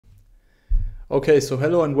Okay, so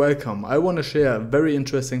hello and welcome. I want to share a very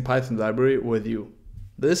interesting Python library with you.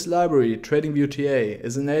 This library, tradingview-ta,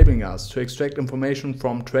 is enabling us to extract information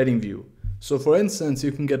from TradingView. So for instance,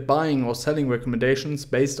 you can get buying or selling recommendations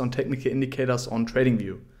based on technical indicators on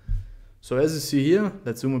TradingView. So as you see here,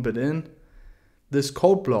 let's zoom a bit in. This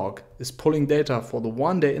code block is pulling data for the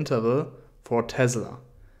 1-day interval for Tesla.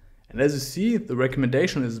 And as you see, the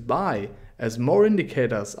recommendation is buy, as more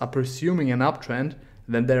indicators are presuming an uptrend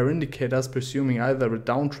than there are indicators presuming either a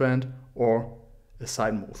downtrend or a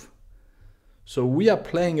side move. So we are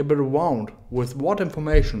playing a bit around with what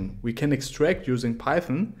information we can extract using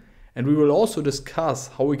Python, and we will also discuss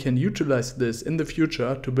how we can utilize this in the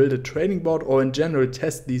future to build a trading bot or in general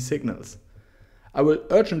test these signals. I will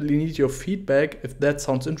urgently need your feedback if that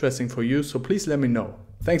sounds interesting for you, so please let me know.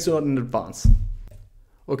 Thanks a lot in advance.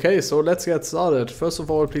 Okay, so let's get started. First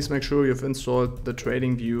of all, please make sure you've installed the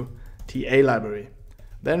tradingview-ta library.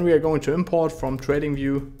 Then we are going to import from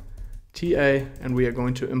tradingview-ta, and we are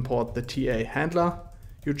going to import the TA handler.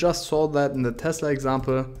 You just saw that in the Tesla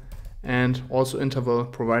example, and also interval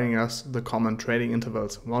providing us the common trading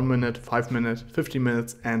intervals, 1 minute, 5 minutes, 15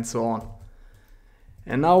 minutes, and so on.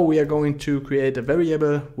 And now we are going to create a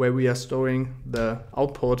variable where we are storing the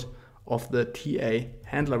output of the TA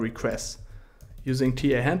handler requests. Using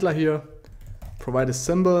TA handler here, provide a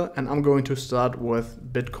symbol, and I'm going to start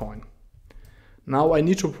with Bitcoin. Now I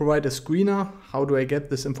need to provide a screener. How do I get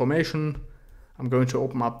this information? I'm going to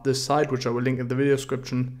open up this site, which I will link in the video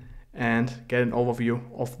description, and get an overview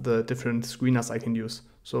of the different screeners I can use.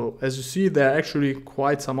 So as you see, there are actually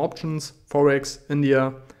quite some options: Forex,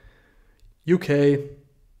 India, UK,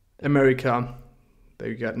 America. There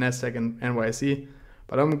you got Nasdaq and NYSE.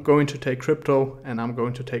 But I'm going to take crypto, and I'm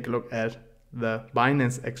going to take a look at the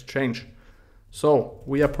Binance exchange. So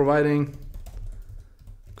we are providing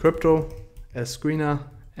crypto as screener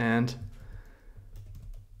and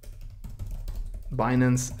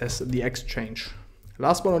Binance as the exchange.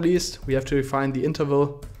 Last but not least, we have to define the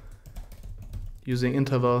interval using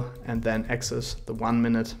interval and then access the 1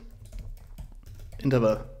 minute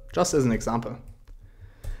interval, just as an example.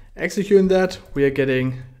 Executing that, we are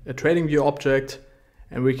getting a TradingView object,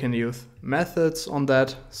 and we can use methods on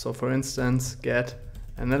that. So for instance, get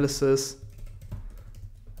analysis,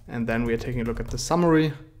 and then we are taking a look at the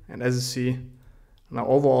summary. And as you see, now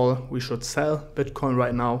overall, we should sell Bitcoin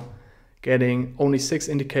right now, getting only 6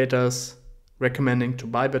 indicators recommending to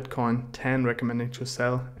buy Bitcoin, 10 recommending to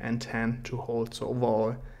sell, and 10 to hold. So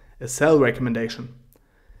overall, a sell recommendation.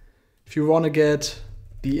 If you want to get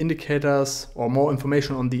the indicators or more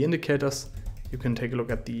information on the indicators, you can take a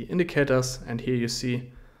look at the indicators, and here you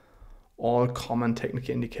see all common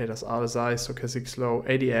technical indicators: RSI, stochastic slow,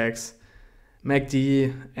 ADX,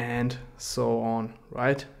 MACD, and so on,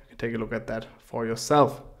 right? You can take a look at that for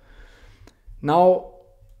yourself. Now,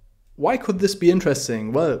 why could this be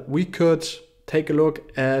interesting? Well, we could take a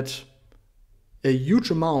look at a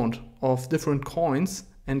huge amount of different coins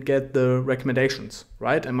and get the recommendations,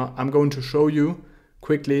 right? I'm going to show you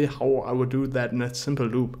quickly how I would do that in a simple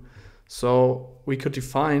loop. So we could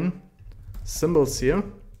define symbols here,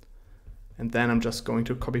 and then I'm just going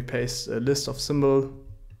to copy paste a list of symbols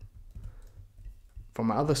from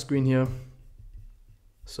my other screen here.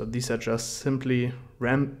 So these are just simply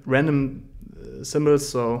random symbols,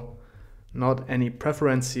 so not any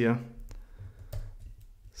preference here.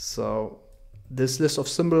 So this list of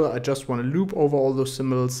symbols, I just want to loop over all those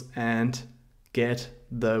symbols and get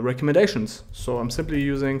the recommendations. So I'm simply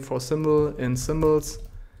using for symbol in symbols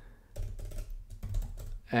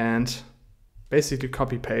and basically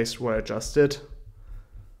copy paste what I just did.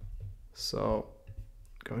 So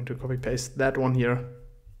going to copy paste that one here,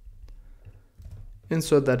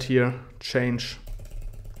 insert that here, change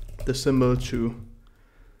the symbol to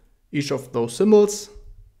each of those symbols,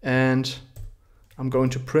 and I'm going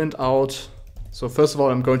to print out. So first of all,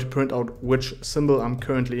 I'm going to print out which symbol I'm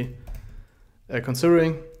currently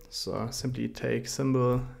considering. So simply take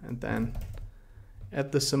symbol and then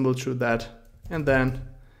add the symbol to that, and then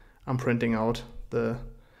I'm printing out the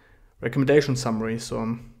recommendation summary. So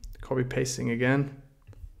I'm copy pasting again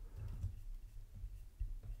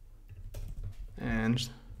and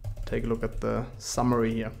take a look at the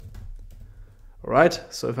summary here. All right,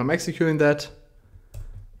 so if I'm executing that,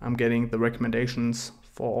 I'm getting the recommendations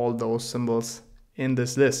for all those symbols in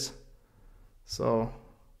this list. So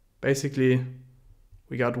basically,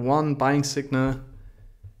 we got one buying signal,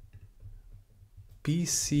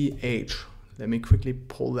 BCH. Let me quickly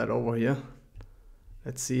pull that over here.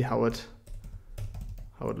 Let's see how it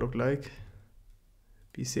looked like.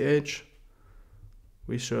 BCH.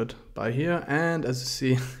 We should buy here, and as you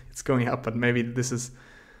see, it's going up, but maybe this is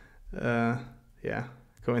Yeah,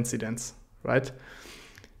 coincidence, right?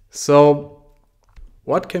 So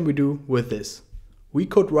what can we do with this? We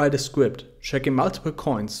could write a script checking multiple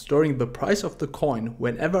coins, storing the price of the coin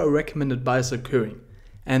whenever a recommended buy is occurring,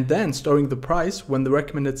 and then storing the price when the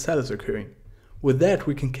recommended sell is occurring. With that,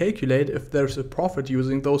 we can calculate if there's a profit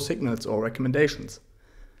using those signals or recommendations.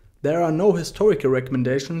 There are no historical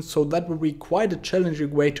recommendations, so that would be quite a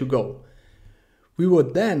challenging way to go. We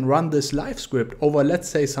would then run this live script over, let's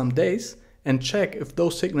say, some days and check if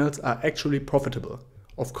those signals are actually profitable.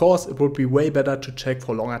 Of course, it would be way better to check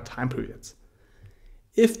for longer time periods.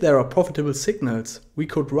 If there are profitable signals, we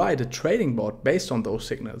could write a trading bot based on those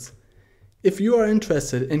signals. If you are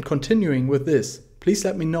interested in continuing with this, please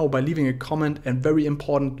let me know by leaving a comment, and very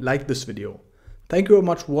important, like this video. Thank you very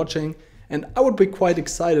much for watching, and I would be quite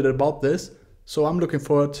excited about this, so I'm looking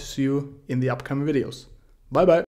forward to see you in the upcoming videos. Bye bye!